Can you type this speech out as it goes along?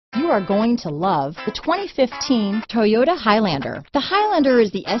are going to love the 2015 Toyota Highlander. The Highlander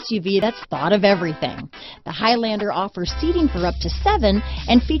is the SUV that's thought of everything. The Highlander offers seating for up to 7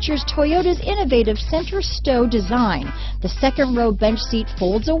 and features Toyota's innovative center stow design. The second row bench seat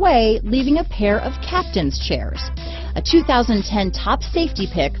folds away, leaving a pair of captain's chairs. A 2010 top safety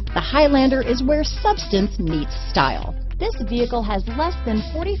pick, the Highlander is where substance meets style. This vehicle has less than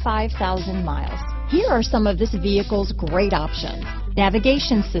 45,000 miles. Here are some of this vehicle's great options: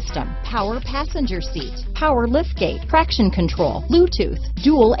 navigation system, power passenger seat, power liftgate, traction control, Bluetooth,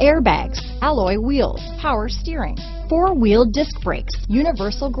 dual airbags, alloy wheels, power steering, 4-wheel disc brakes,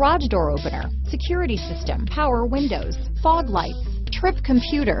 universal garage door opener, security system, power windows, fog lights, trip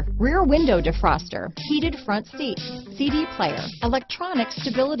computer, rear window defroster, heated front seats, CD player, electronic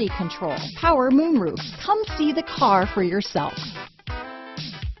stability control, power moonroof. Come see the car for yourself.